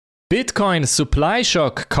Bitcoin supply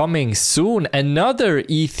shock coming soon, another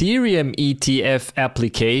Ethereum ETF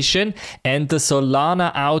application, and the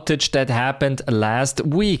Solana outage that happened last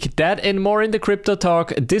week. That and more in the Crypto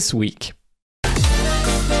Talk this week.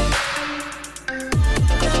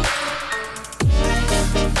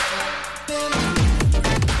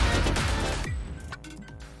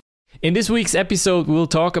 In this week's episode, we'll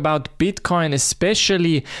talk about Bitcoin,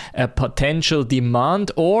 especially a potential demand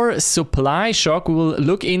or supply shock. We'll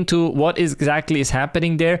look into what exactly is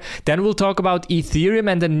happening there. Then we'll talk about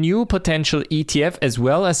Ethereum and the new potential ETF, as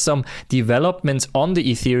well as some developments on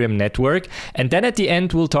the Ethereum network. And then at the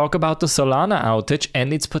end, we'll talk about the Solana outage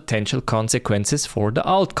and its potential consequences for the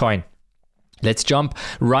altcoin. Let's jump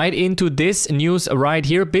right into this news right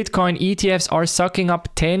here. Bitcoin ETFs are sucking up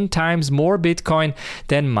 10 times more Bitcoin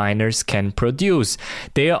than miners can produce.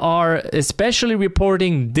 They are especially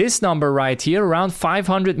reporting this number right here. Around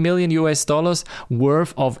 $500 million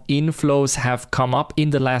worth of inflows have come up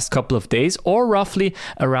in the last couple of days, or roughly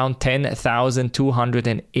around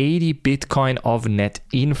 10,280 Bitcoin of net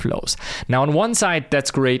inflows. Now, on one side,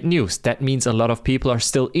 that's great news. That means a lot of people are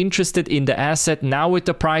still interested in the asset. Now with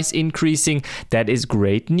the price increasing, that is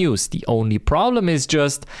great news. The only problem is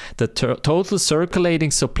just the total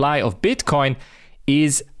circulating supply of Bitcoin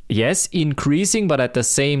is, yes, increasing, but at the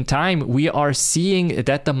same time, we are seeing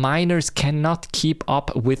that the miners cannot keep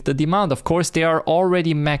up with the demand. Of course, they are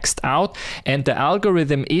already maxed out, and the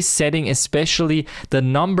algorithm is setting especially the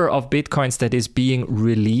number of Bitcoins that is being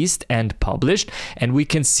released and published. And we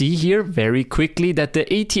can see here very quickly that the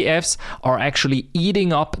ETFs are actually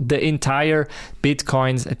eating up the entire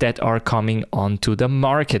Bitcoins that are coming onto the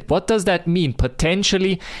market. What does that mean?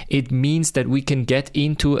 Potentially, it means that we can get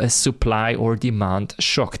into a supply or demand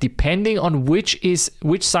shock, depending on which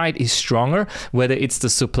side is stronger, whether it's the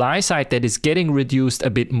supply side that is getting reduced a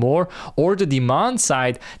bit more, or the demand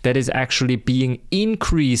side that is actually being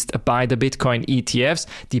increased by the Bitcoin ETFs.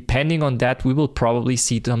 Depending on that, we will probably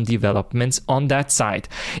see some developments on that side.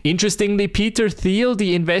 Interestingly, Peter Thiel,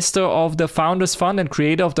 the investor of the Founders Fund and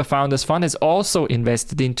creator of the Founders Fund, has also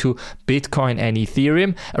invested into Bitcoin and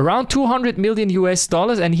Ethereum, around $200 million,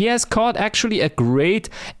 and he has caught actually a great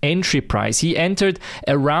entry price. He entered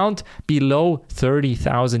around below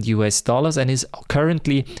 $30,000 and is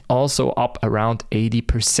currently also up around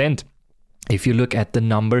 80%. If you look at the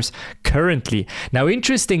numbers currently. Now,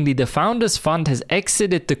 interestingly, the Founders Fund has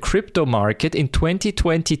exited the crypto market in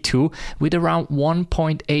 2022 with around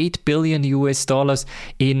 $1.8 billion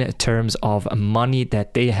in terms of money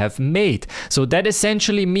that they have made. So that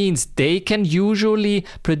essentially means they can usually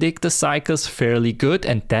predict the cycles fairly good,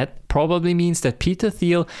 and that probably means that Peter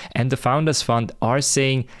Thiel and the Founders Fund are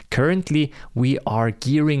saying currently we are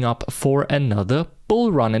gearing up for another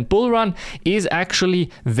bull run. And bull run is actually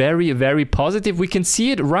very, very positive. We can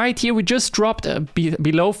see it right here. We just dropped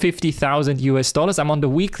below $50,000. I'm on the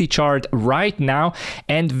weekly chart right now.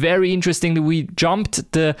 And very interestingly, we jumped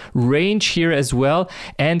the range here as well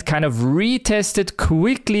and kind of retested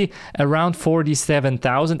quickly around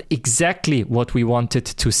 47,000. Exactly what we wanted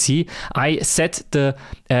to see. I set the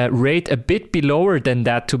rate a bit below than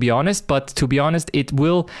that, to be honest. But to be honest, it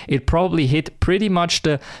probably hit pretty much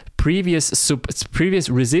the previous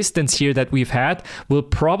resistance here that we've had, will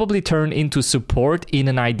probably turn into support in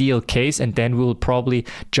an ideal case, and then we'll probably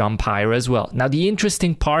jump higher as well. Now, the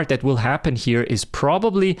interesting part that will happen here is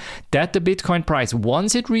probably that the Bitcoin price,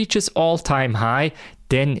 once it reaches all-time high,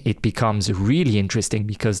 then it becomes really interesting,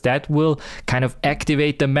 because that will kind of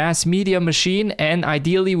activate the mass media machine, and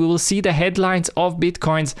ideally we will see the headlines of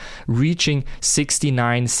Bitcoins reaching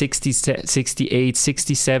 69, 60, 68,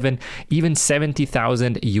 67, even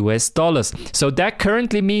 $70,000. So that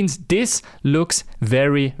currently means this looks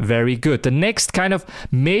very, very good. The next kind of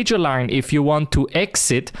major line, if you want to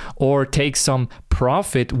exit or take some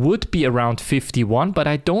profit, would be around 51, but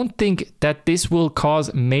I don't think that this will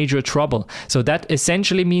cause major trouble. So that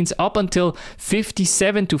essentially means up until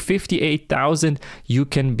 57 to 58,000, you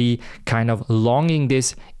can be kind of longing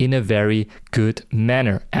this in a very good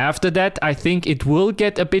manner. After that, I think it will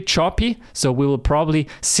get a bit choppy, so we will probably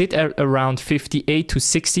sit at around 58 to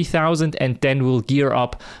 60,000, and then we'll gear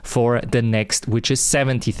up for the next, which is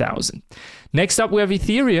 70,000. Next up, we have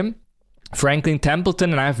Ethereum. Franklin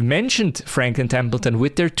Templeton, and I've mentioned Franklin Templeton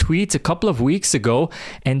with their tweets a couple of weeks ago,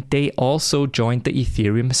 and they also joined the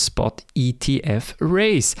Ethereum spot ETF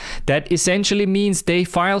race. That essentially means they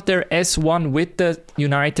filed their S1 with the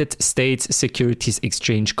United States Securities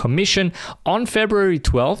Exchange Commission on February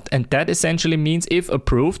 12th, and that essentially means, if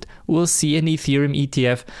approved, we'll see an Ethereum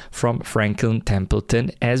ETF from Franklin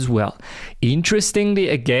Templeton as well. Interestingly,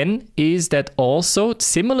 again, is that also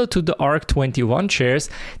similar to the ARC21 shares,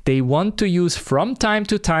 they want to use from time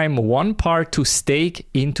to time one part to stake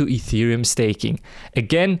into Ethereum staking.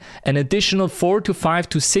 Again, an additional 4 to 5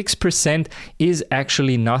 to 6% is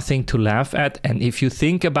actually nothing to laugh at. And if you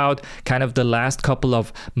think about kind of the last couple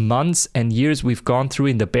of months and years we've gone through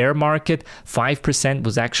in the bear market, 5%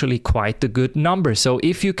 was actually quite a good number. So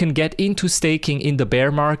if you can get into staking in the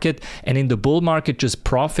bear market and in the bull market just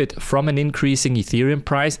profit from an increasing Ethereum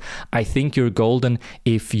price, I think you're golden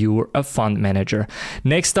if you're a fund manager.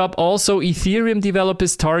 Next up, also Ethereum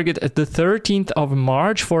developers target at the 13th of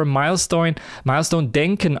March for a milestone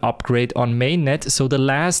Denken upgrade on mainnet. So the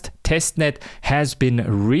last testnet has been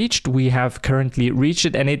reached. We have currently reached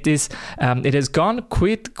it, and it has gone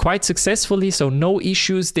quite successfully. So no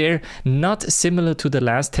issues there. Not similar to the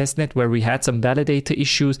last testnet where we had some validator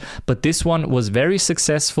issues, but this one was very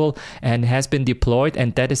successful and has been deployed,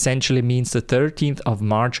 and that essentially means the 13th of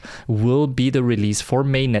March will be the release for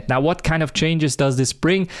mainnet. Now, what kind of changes does this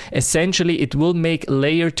bring? Essentially, it will make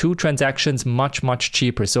layer 2 transactions much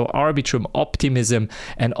cheaper. So Arbitrum, Optimism,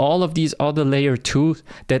 and all of these other layer 2s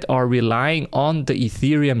that are relying on the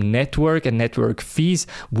Ethereum network and network fees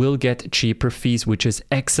will get cheaper fees, which is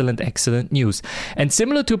excellent news. And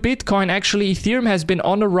similar to Bitcoin, actually Ethereum has been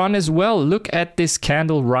on a run as well. Look at this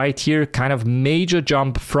candle right here, kind of major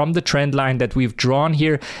jump from the trend line that we've drawn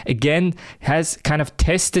here. Again, has kind of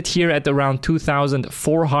tested here at around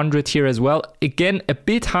 2,400 here as well. Again, a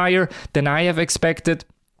bit higher than I have expected,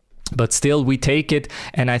 but still we take it.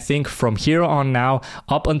 And I think from here on now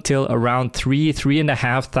up until around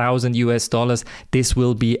 $3,500 US, this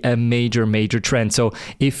will be a major trend. So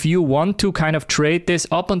if you want to kind of trade this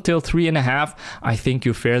up until 3.5, I think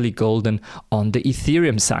you're fairly golden on the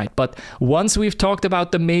Ethereum side. But once we've talked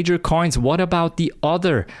about the major coins, what about the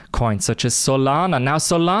other coins such as Solana? Now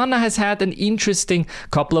Solana has had an interesting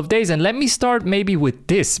couple of days, and let me start maybe with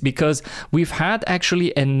this, because we've had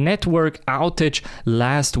actually a network outage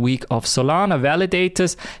last week of Solana.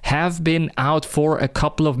 Validators have been out for a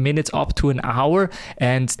couple of minutes, up to an hour,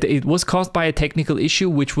 and it was caused by a technical issue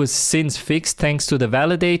which was since fixed thanks to the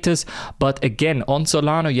validators. But again, on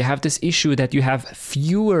Solana you have this issue that you have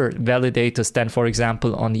fewer validators than, for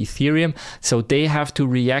example, on Ethereum, so they have to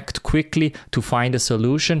react quickly to find a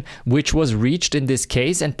solution, which was reached in this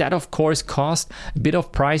case, and that of course caused a bit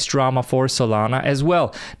of price drama for Solana as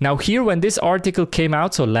well. Now here, when this article came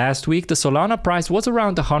out, so last week, the Solana price was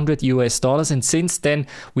around $100 US, and since then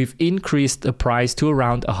we've increased the price to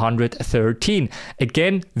around 113.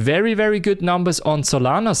 Again, very good numbers on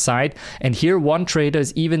Solana's side, and here one trader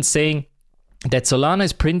is even saying that Solana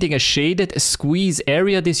is printing a shaded squeeze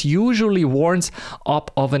area. This usually warns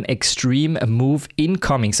up of an extreme move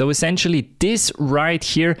incoming. So essentially this right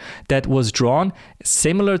here that was drawn,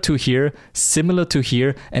 similar to here,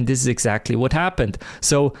 and this is exactly what happened.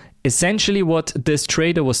 So essentially what this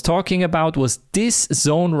trader was talking about was this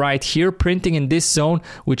zone right here, printing in this zone,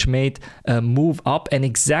 which made a move up and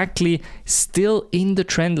exactly still in the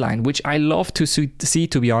trend line, which I love to see,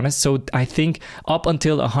 to be honest. So I think up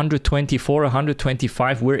until 124,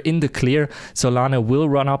 125, we're in the clear. Solana will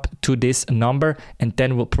run up to this number, and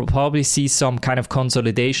then we'll probably see some kind of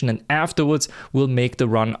consolidation, and afterwards we'll make the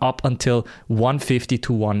run up until 150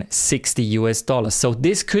 to 160 US dollars. So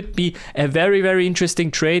this could be a very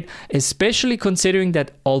interesting trade, especially considering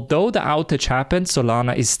that although the outage happened,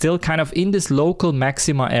 Solana is still kind of in this local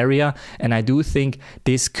maxima area, and I do think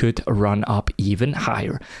this could run up even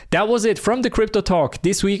higher. That was it from the Crypto Talk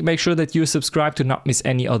this week. Make sure that you subscribe to not miss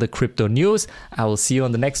any other crypto news. I will see you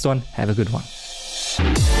on the next one. Have a good one.